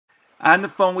On the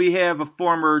phone, we have a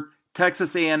former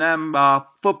Texas A&M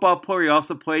football player. He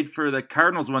also played for the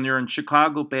Cardinals when they were in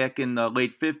Chicago back in the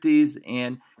late 50s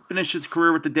and finished his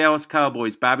career with the Dallas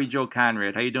Cowboys, Bobby Joe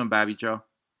Conrad. How you doing, Bobby Joe?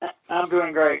 I'm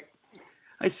doing great.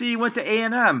 I see you went to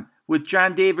A&M with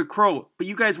John David Crow, but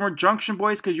you guys weren't Junction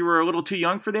Boys because you were a little too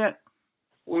young for that?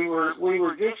 We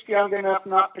were just young enough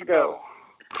not to go.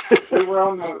 we were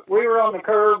on the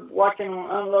curb watching them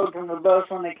unload from the bus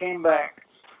when they came back.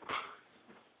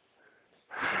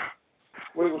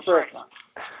 We were freshmen.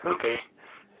 Okay.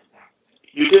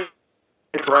 You did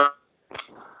right.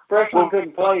 Freshmen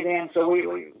couldn't play then, so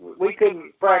we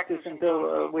couldn't practice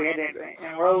until we had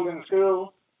enrolled in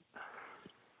school.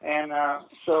 And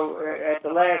so at the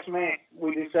last minute,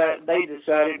 they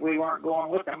decided we weren't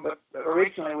going with them, but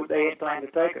originally they had planned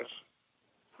to take us.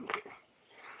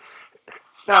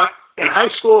 Now, in high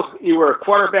school, you were a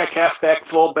quarterback, halfback,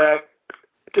 fullback,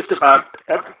 just about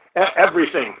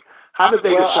everything. How did they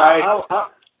decide?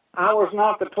 I was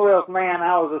not the 12th man.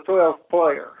 I was the 12th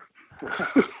player.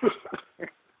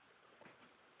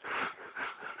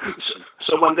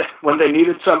 So when they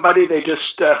needed somebody, they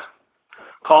just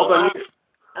called on you?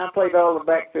 I played all the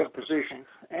backfield positions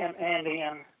and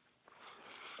in.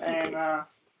 And I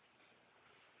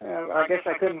guess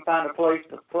I couldn't find a place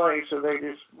to play, so they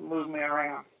just moved me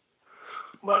around.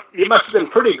 Well, you must have been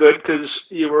pretty good because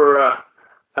you were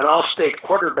an all-state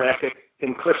quarterback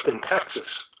in Clifton, Texas,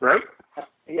 right?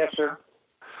 Yes, sir.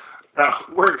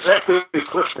 Where exactly is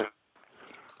Clifton?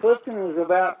 Clifton is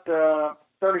about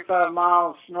 35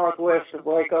 miles northwest of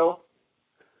Waco.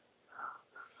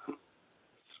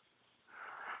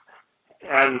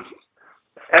 And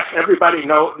everybody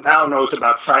now knows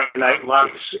about Friday Night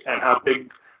Lights and how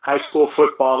big high school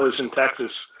football is in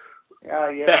Texas.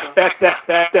 Yes, back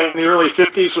then in the early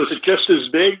 50s, was it just as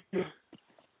big?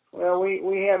 Well,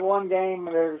 we had one game.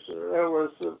 There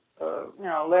was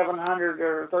 1,100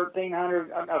 or 1,300,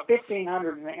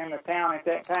 1,500 in the town at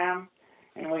that time,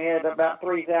 and we had about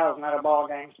 3,000 at a ball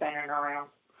game standing around.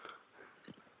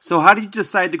 So how did you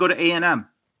decide to go to A&M?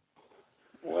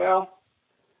 Well,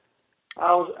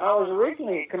 I was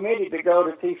originally committed to go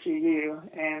to TCU,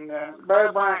 and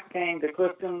Barry Bryant came to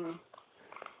Clifton.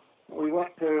 We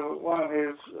went to one of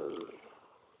his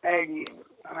ex-Aggie,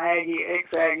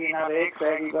 not an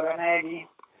ex-Aggie, but an Aggie,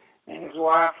 and his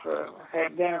wife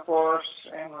had dinner for us,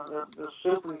 and the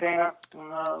superintendent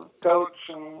and the coach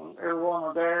and everyone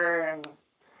were there, and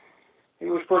he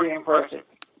was pretty impressive.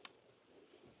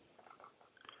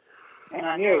 And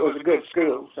I knew it was a good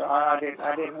school, so I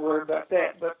didn't worry about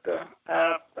that. But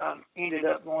I ended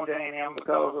up going to A&M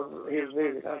because of his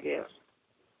visit, I guess.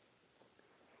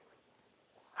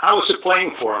 How was it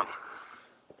playing for him?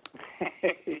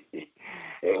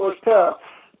 It was tough.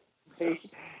 They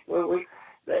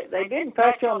didn't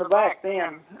pat you on the back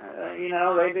then. They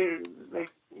do. They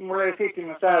more or less hit you in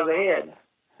the side of the head,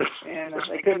 and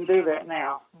they couldn't do that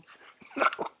now. No.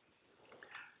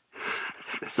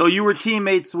 So you were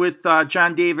teammates with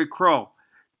John David Crow.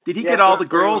 Did he get all the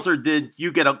girls, or did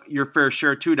you get your fair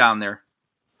share too down there?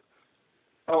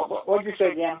 Oh, what did you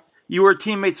say again? You were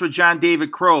teammates with John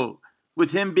David Crow. With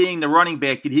him being the running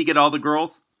back, did he get all the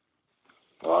girls?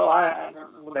 Well,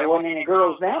 there wasn't any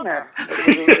girls down there.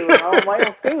 It was an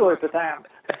all-male school at the time.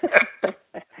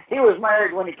 He was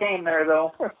married when he came there,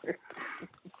 though.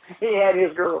 He had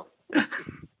his girl.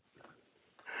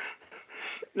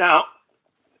 Now,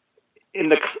 in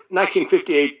the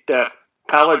 1958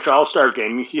 college all-star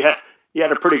game, you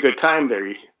had a pretty good time there.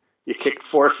 You kicked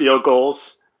 4 field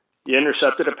goals. You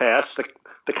intercepted a pass.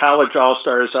 The college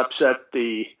all-stars upset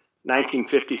the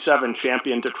 1957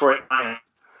 champion Detroit Lions.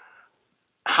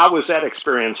 How was that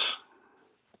experience?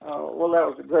 Well, that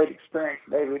was a great experience,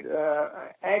 David.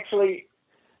 Actually,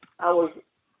 I was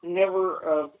never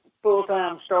a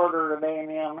full-time starter at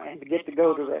A&M, and to get to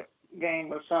go to that game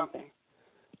was something.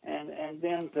 And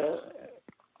then to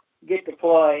get to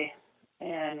play,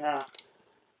 and I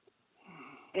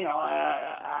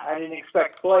didn't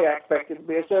expect to play. I expected to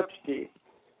be a substitute,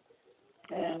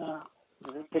 and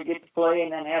to get to play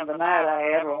and then have the night I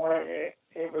had,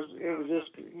 it was just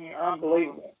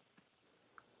unbelievable.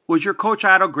 Was your coach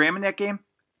Otto Graham in that game?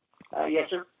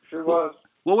 Yes, sir, sure was.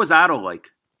 What was Otto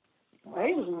like? Well,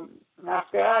 he was a nice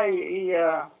guy. He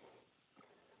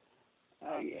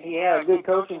had a good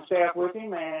coaching staff with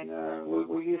him, and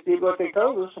we just did what they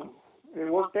told us, and it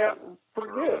worked out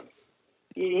pretty good.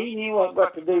 He knew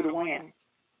what to do to win.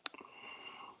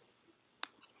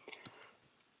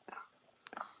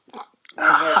 And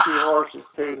he had a few horses,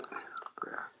 too.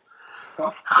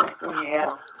 When you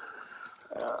have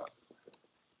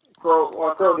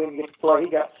Crow didn't get to play. He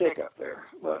got sick up there.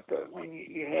 But when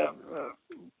you have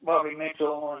Bobby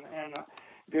Mitchell and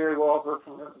Gary Walker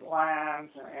from the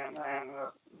Lions and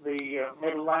the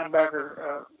middle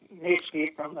linebacker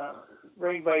Nitschke from the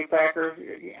Green Bay Packers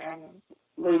and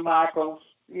Lou Michaels.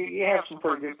 You have some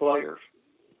pretty good players.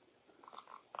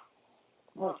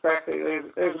 Well, in fact,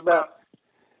 there's about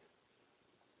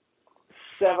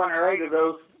 7 or 8 of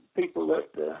those people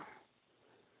that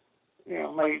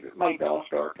made the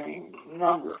All-Star team a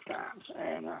number of times.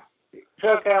 And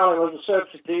Chuck Alley was a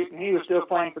substitute, and he was still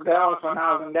playing for Dallas when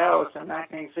I was in Dallas in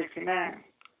 1969.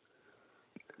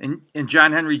 And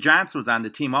John Henry Johnson was on the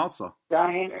team also.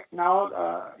 John Henry, he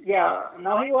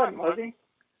wasn't, was he?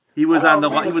 He was on the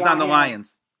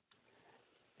Lions.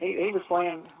 He was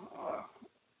playing.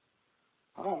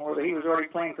 I don't know whether he was already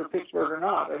playing for Pittsburgh or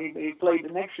not. But he played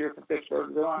the next year for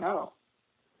Pittsburgh, though I know.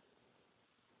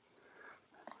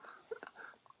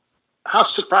 How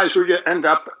surprised were you to end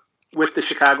up with the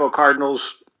Chicago Cardinals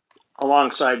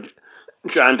alongside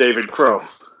John David Crow?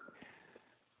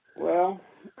 Well,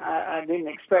 I didn't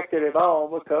expect it at all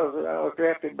because I was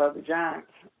drafted by the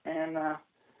Giants, and I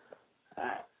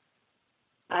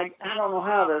don't know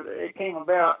how it came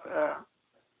about.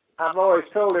 I've always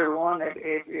told everyone that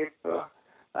if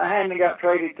I hadn't got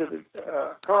traded to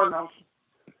the Cardinals,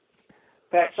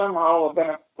 Pat Summerall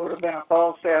would have been a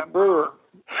Falstaff Brewer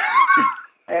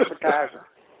advertiser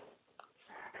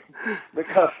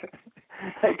because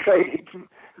they traded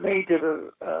me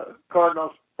to the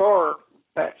Cardinals for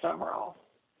Pat Summerall.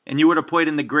 And you would have played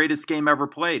in the greatest game ever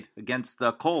played against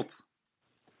the Colts.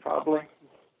 Probably.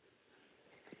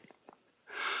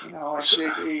 You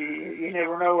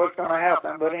never know what's going to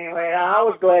happen. But anyway, I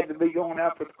was glad to be going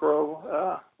out with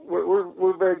Crow.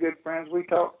 We're very good friends. We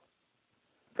talk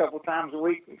a couple times a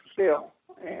week still,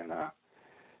 and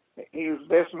he was the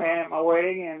best man at my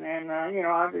wedding, and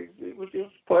it was just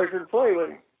a pleasure to play with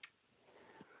him.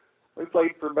 We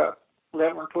played for about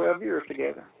 11 or 12 years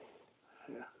together.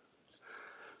 Yeah.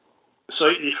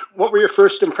 So, what were your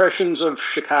first impressions of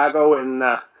Chicago and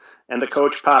the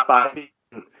coach Pop Ivy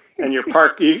and your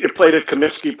park? You played at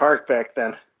Comiskey Park back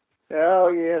then. Oh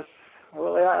yes.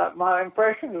 Well, my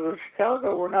impressions of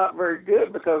Chicago were not very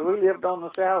good because we lived on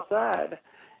the south side,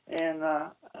 and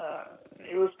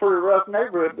it was a pretty rough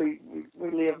neighborhood we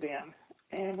lived in,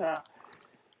 and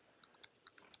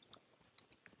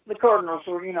the Cardinals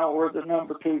were the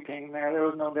number 2 team there. There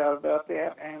was no doubt about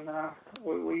that, and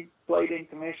we played in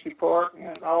Comiskey Park,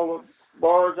 and all the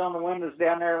bars on the windows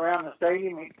down there around the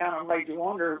stadium. It kind of made you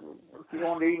wonder if you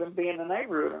wanted to even be in the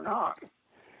neighborhood or not,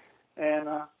 and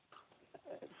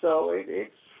so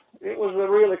it was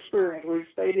a real experience. We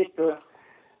stayed at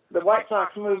the White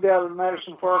Sox moved out of the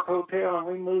Madison Park Hotel, and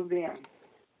we moved in,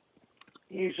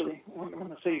 usually when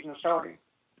the season started.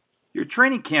 Your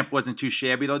training camp wasn't too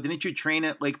shabby, though. Didn't you train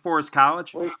at Lake Forest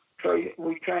College? We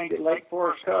trained at Lake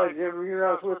Forest College every year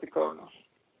I was with the Cardinals.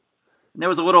 And that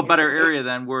was a little better area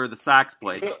than where the Sox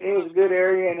played. It was a good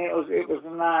area, and it was a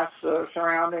nice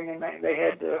surrounding, and they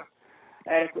had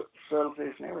adequate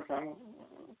facilities and everything.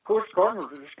 Of course, the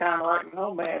Cardinals were just kind of like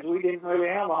nomads. We didn't really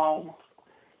have a home.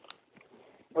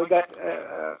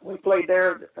 We played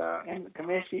there in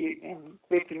Comiskey in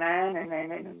 '59, and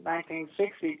then in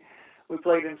 1960 we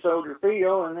played in Soldier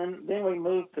Field, and then we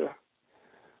moved to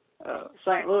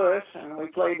St. Louis, and we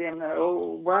played in the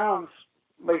old Browns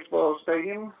baseball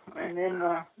stadium, and then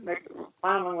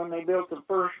finally when they built the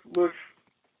first Busch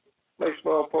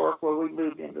baseball park, well, we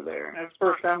moved into there, and that's the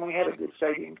first time we had a good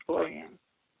stadium to play in.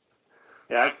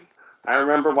 Yeah, I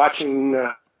remember watching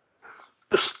the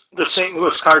St.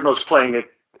 Louis Cardinals playing at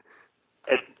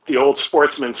the old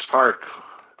Sportsman's Park.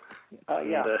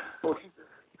 Yeah. And,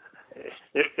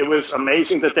 it was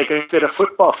amazing that they could fit a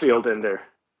football field in there.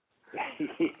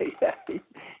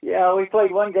 Yeah, we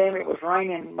played one game. It was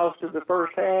raining most of the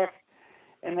first half,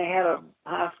 and they had a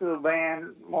high school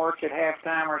band march at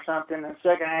halftime or something. The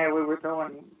second half, we were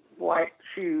throwing white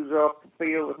shoes off the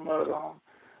field with mud on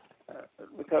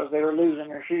because they were losing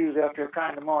their shoes after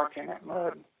trying to march in that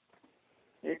mud.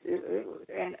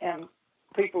 And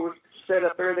people were set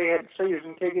up there. They had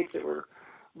season tickets that were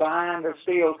behind a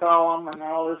steel column and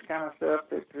all this kind of stuff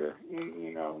that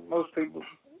most people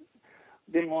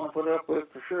didn't want to put up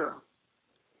with for sure.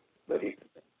 But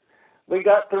we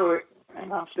got through it,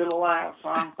 and I'm still alive, so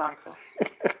I'm thankful.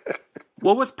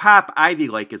 What was Pop Ivy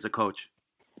like as a coach?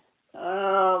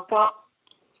 Pop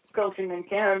coaching in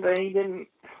Canada, he didn't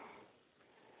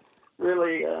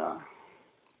really.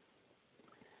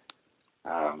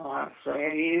 I don't know how to say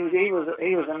it. He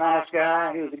was a nice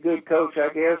guy. He was a good coach, I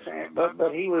guess.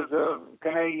 But he was a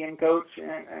Canadian coach,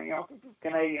 and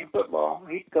Canadian football.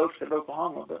 He coached at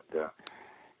Oklahoma, but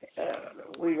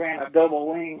we ran a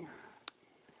double wing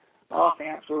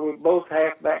offense where we both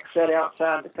halfbacks sat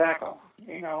outside the tackle,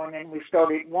 and then we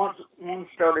started, one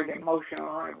started in motion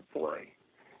on every play.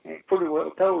 And it pretty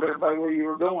well told everybody where you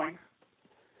were going,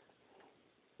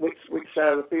 which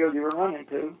side of the field you were running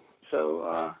to.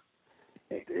 So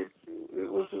it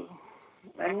was,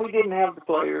 and we didn't have the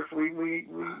players. We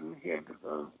had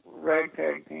a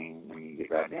ragtag team when you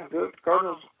get right down to it. The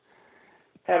Cardinals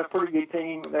had a pretty good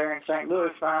team there in St.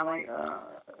 Louis finally,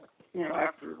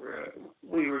 after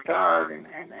we retired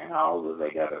and all, they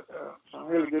got some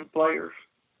really good players.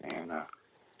 And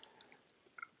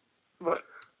but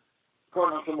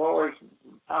Cardinals have always,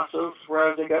 I'm so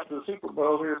surprised they got to the Super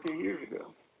Bowl here a few years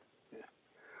ago.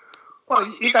 Well,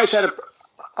 you guys had a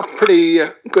pretty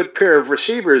good pair of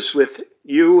receivers with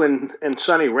you and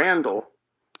Sonny Randall.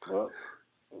 Well,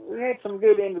 we had some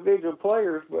good individual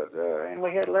players, but and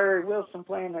we had Larry Wilson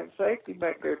playing that safety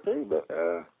back there too. But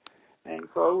and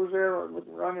Crow was there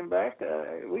running back.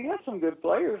 We had some good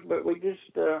players, but we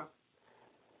just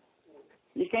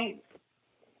you can't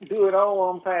do it all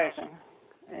on passing.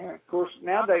 And of course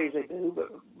nowadays they do, but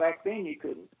back then you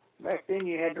couldn't. Back then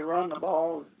you had to run the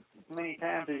ball as many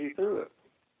times as you threw it.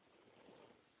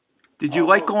 Did you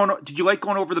like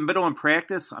going over the middle in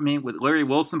practice? I mean, with Larry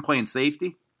Wilson playing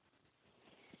safety.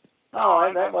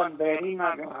 Oh, that wasn't bad. He's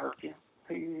not going to hurt you.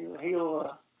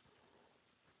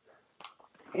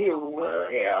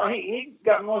 He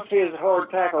got most of his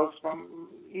hard tackles from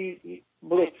blitzing.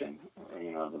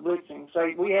 The blitzing.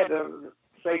 We had a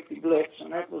safety blitz,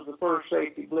 and that was the first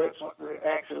safety blitz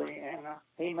actually, and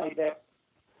he made that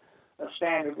a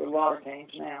standard with a lot of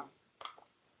teams now.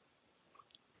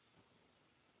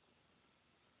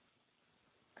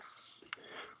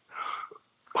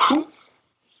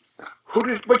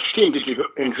 Which team did you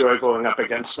enjoy going up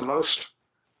against the most?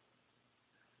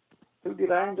 Who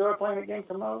did I enjoy playing against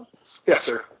the most? Yes,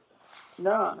 sir.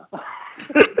 None.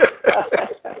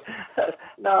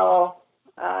 No,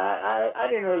 I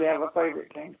didn't really have a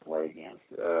favorite team to play against.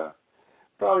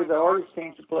 Probably the hardest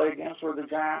teams to play against were the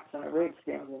Giants and the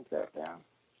Redskins in that town.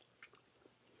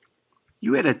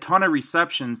 You had a ton of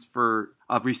receptions for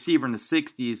a receiver in the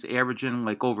 60s, averaging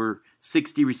like over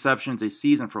 60 receptions a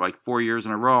season for like 4 years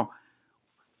in a row.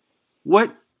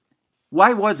 Why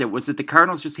was it? Was it the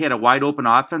Cardinals just had a wide open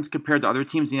offense compared to other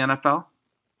teams in the NFL?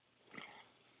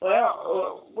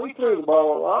 Well, we threw the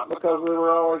ball a lot because we were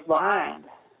always behind,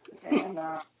 and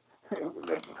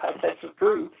that's the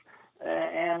truth.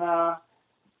 And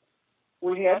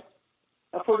we had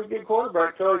a pretty good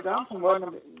quarterback. Charlie Johnson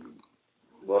wasn't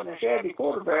a shabby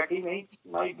quarterback. He made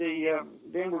the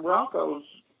Denver Broncos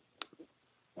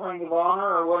Ring of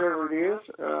Honor or whatever it is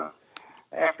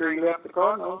after he left the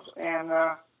Cardinals, and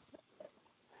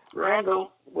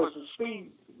Randall was a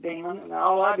speed demon, and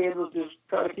all I did was just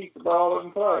try to keep the ball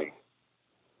in play.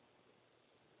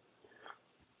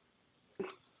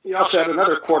 You also had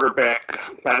another quarterback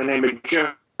by the name of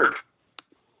Jim Hurt.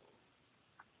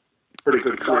 Pretty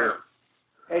good career.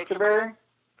 Echeverry?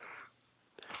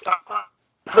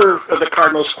 Heard of the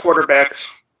Cardinals quarterbacks,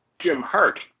 Jim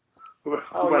Hart.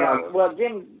 Well,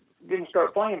 Jim didn't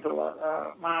start playing until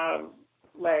my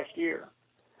last year.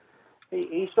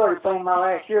 He started playing my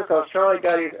last year because Charlie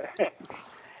got his.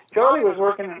 Charlie was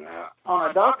working on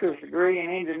a doctor's degree in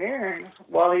engineering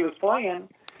while he was playing,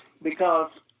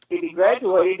 because if he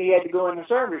graduated, he had to go in the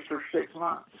service for 6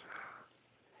 months.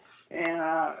 And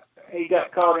he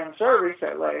got caught in service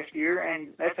that last year,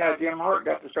 and that's how Jim Hart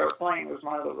got to start playing, was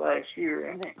my last year.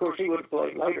 And of course, he would have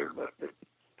played later, but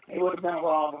it would have been a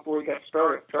while before he got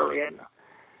started. Charlie hadn't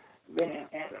been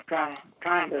trying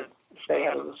to stay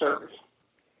out of the service.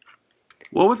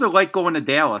 What was it like going to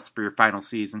Dallas for your final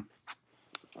season?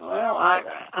 Well,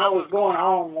 I was going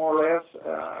home more or less.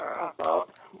 I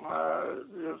thought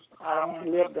I only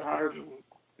lived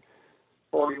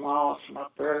 140 miles from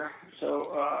up there,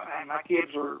 so and my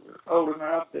kids were old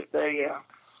enough that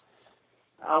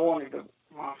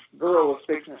my girl was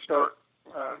fixing to start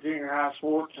junior high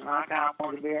sports, and I kind of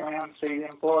wanted to be around and see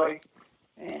them play,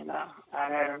 and I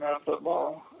had enough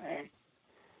football. And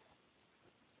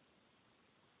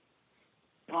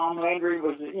Tom Landry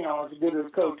was, as good as a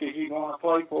coach as you want to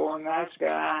play for, a nice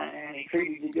guy, and he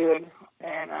treated you good.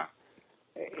 And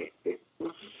it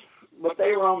was, but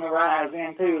they were on the rise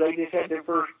then too. They just had their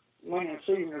first winning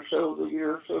season or so the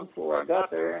year or so before I got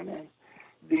there, and then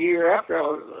the year after I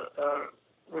was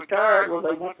retired,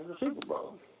 they went to the Super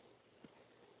Bowl.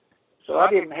 So I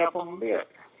didn't help them a bit.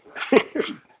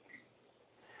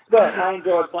 But I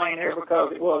enjoyed playing there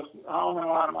because it was home, and a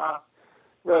lot of my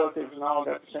relatives and all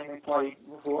got to see me play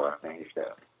before I finished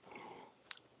up.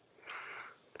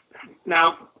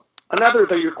 Now, another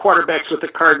of your quarterbacks with the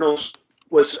Cardinals,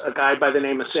 was a guy by the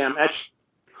name of Sam Etch,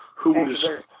 who was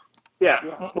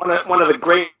one of the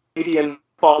great Canadian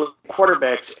ball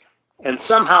quarterbacks, and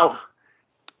somehow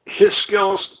his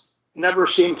skills never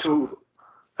seemed to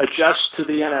adjust to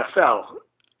the NFL.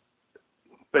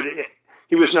 But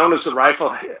he was known as the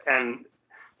Rifle and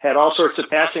had all sorts of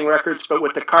passing records. But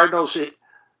with the Cardinals, it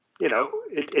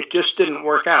just didn't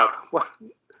work out. What?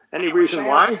 Any reason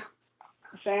why?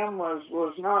 Sam was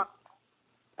not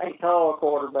a tall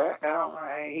quarterback.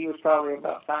 He was probably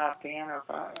about 5'10" or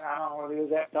 5. I don't know whether he was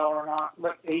that tall or not.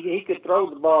 But he could throw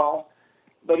the ball.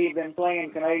 But he'd been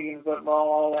playing Canadian football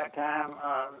all that time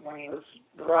when he was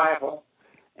the Rifle,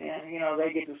 and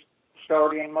they get to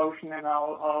start in motion and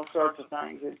all sorts of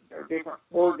things that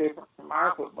were different from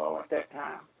our football at that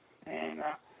time, and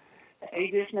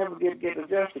he just never did get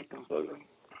adjusted completely.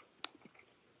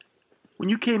 When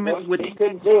you came in with, he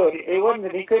couldn't do it. It wasn't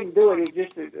that he couldn't do it. It was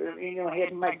just that he had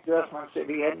to make adjustments that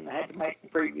he hadn't had to make in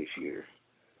previous years.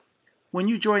 When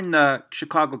you joined the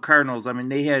Chicago Cardinals, I mean,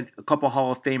 they had a couple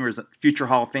Hall of Famers, future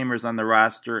Hall of Famers on the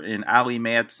roster, in Ollie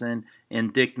Matson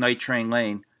and Dick Night Train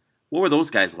Lane. What were those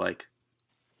guys like?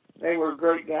 They were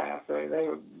great guys. They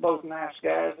were both nice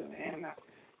guys, and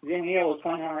Jim Hill was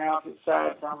playing on the opposite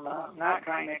side from Night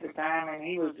Train at the time, and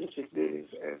he was just as good as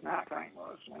Night Train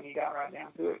was when he got right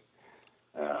down to it.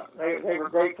 They were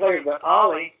great players, but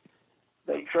Ollie,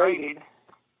 they traded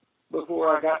before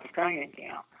I got to training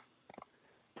camp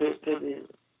to the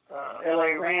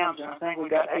L.A. Rams, and I think we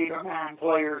got 8 or 9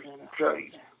 players in the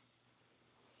trade.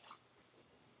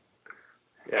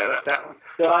 Yeah, that one.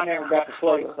 So I never got to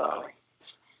play with Ollie,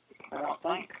 I don't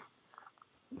think.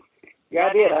 Yeah,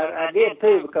 I did. I did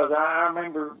too, because I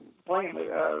remember playing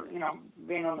with,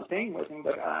 being on the team with him.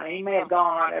 But he may have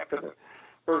gone right after the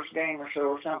first game or so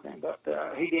or something. But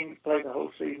he didn't play the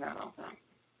whole season, I don't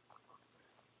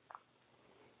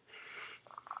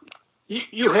think.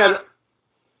 You had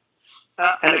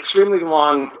an extremely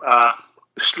long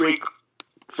streak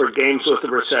for games with the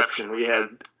reception. We had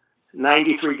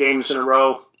 93 games in a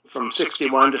row from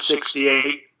 61 to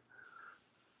 68.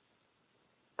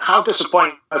 How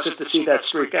disappointing was it to see that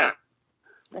streak end?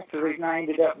 That's the reason I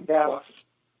ended up in Dallas.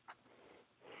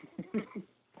 We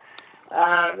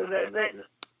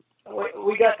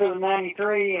got to the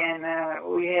 93, and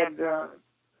we had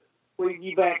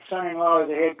Eubank's son-in-law as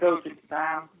the head coach at the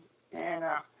time, and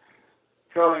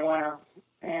Charlie Winter,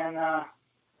 and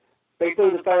they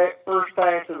threw the first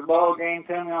pass of the ball game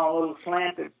to me on a little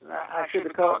slant that I should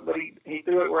have caught, but he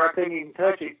threw it where I couldn't even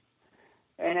touch it.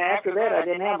 And after that, I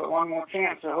didn't have but one more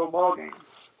chance the whole ball game.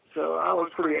 So I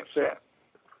was pretty upset.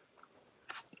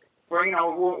 Where,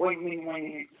 when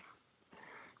you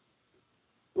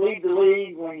lead the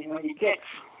league, when you catch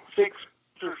 5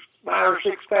 or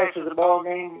 6 passes of the ball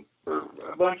game for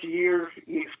a bunch of years,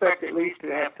 you expect at least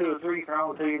to have 2 or 3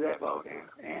 thrown to you that ball game.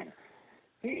 And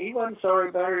he wasn't sorry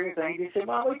about it or anything. He said,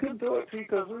 well, we couldn't do it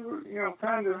because we were,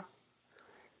 trying to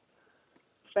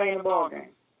stay in the ball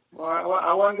game. Well,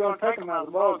 I wasn't going to take him out of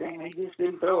the ball game. He just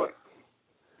didn't throw it.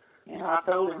 And I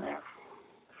told him that.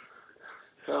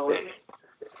 So,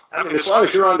 as long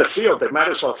as you're on the field, they might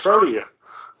as well throw to you.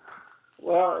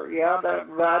 Well, yeah,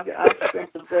 I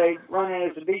spent the day running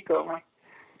as a decoy.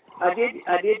 I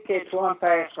did catch one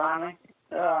pass finally.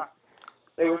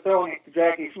 They were throwing it to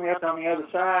Jackie Smith on the other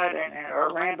side, or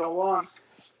Randall won.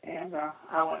 And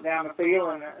I went down the field,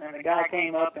 and the guy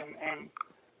came up and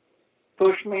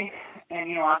pushed me,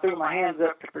 and I threw my hands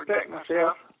up to protect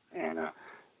myself, and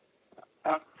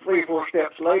 3 or 4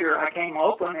 steps later I came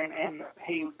open, and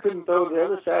he couldn't throw to the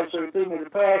other side, so he threw me the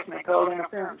pass, and they called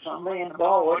interference on me, and the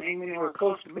ball wasn't even anywhere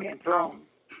close to being thrown.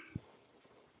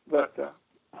 But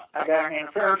I got an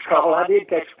interference call. I did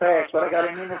catch the pass, but I got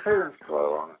an interference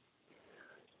call on it.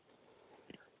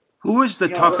 Who was the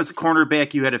toughest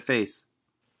cornerback you had to face?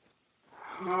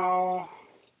 Oh,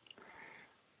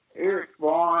 Eric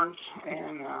Barnes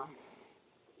and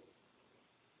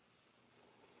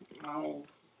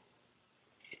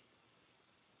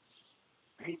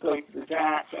he played for the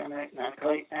Giants and a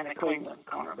Cleveland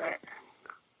cornerback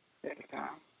at the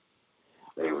time.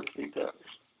 They were the 2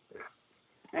 toughest.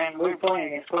 And we were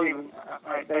playing against Cleveland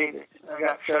that day that I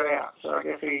got shut out, so I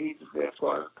guess he's the best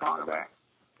cornerback.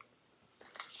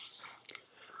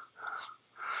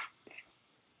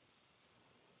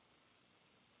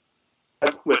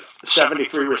 With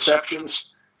 73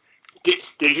 receptions, did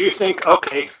you think,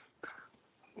 okay,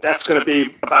 that's going to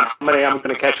be about how many I'm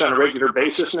going to catch on a regular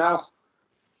basis now?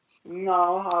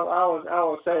 No, I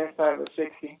was satisfied with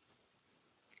 60,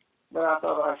 but I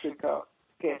thought I should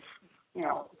catch,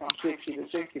 from 60 to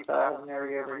 65 in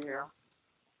every year.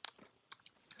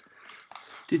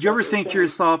 Did you ever think to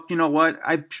yourself, you know what,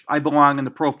 I belong in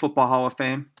the Pro Football Hall of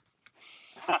Fame?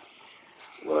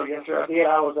 Well, yes, sir, I did.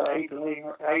 I was the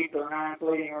eighth or ninth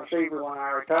leading receiver when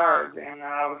I retired, and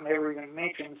I was never even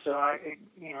mentioned. So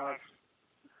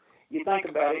you think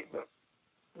about it, but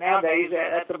nowadays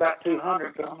that's about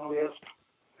 200 on the list.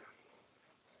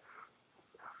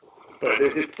 But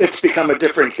it's become a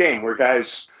different game where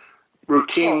guys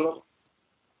routine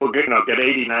will get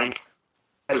 89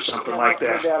 or something like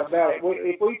that. No doubt about it.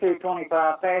 If we threw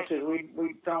 25 passes,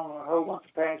 we'd thrown a whole bunch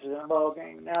of passes in a ball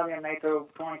game. Now then they throw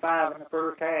 25 in the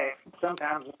first half,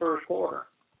 sometimes the first quarter.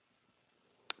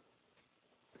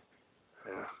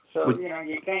 Yeah. So,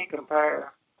 you can't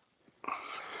compare.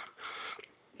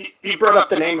 You brought up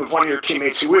the name of one of your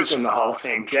teammates who is in the Hall of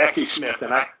Fame, Jackie Smith,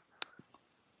 and I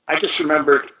just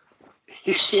remember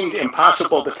he seemed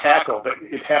impossible to tackle, but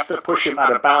you'd have to push him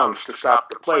out of bounds to stop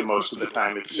the play most of the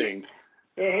time, it seemed.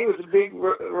 Yeah, he was a big,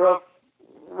 rough,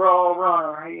 raw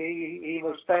runner. He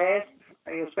was fast.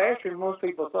 He was faster than most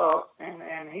people thought,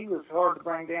 and he was hard to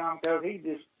bring down because he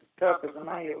just tough as a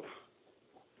nail.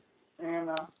 And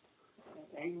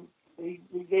he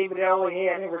gave it all he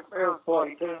had every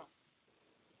play, too.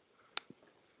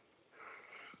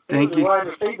 Thank you. He was a wide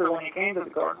receiver when he came to the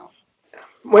Cardinals.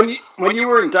 When you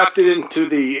were inducted into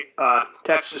the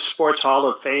Texas Sports Hall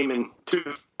of Fame in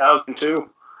 2002.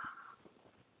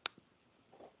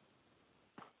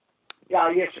 Yeah,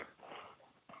 yes, sir.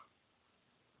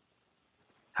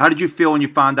 How did you feel when you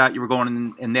found out you were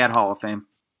going in that Hall of Fame?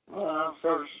 Well, I was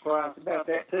sort of surprised about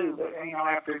that too, but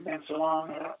after it'd been so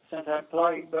long since I'd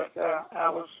played, but I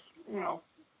was,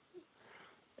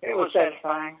 it was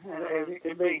satisfying as it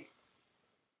could be.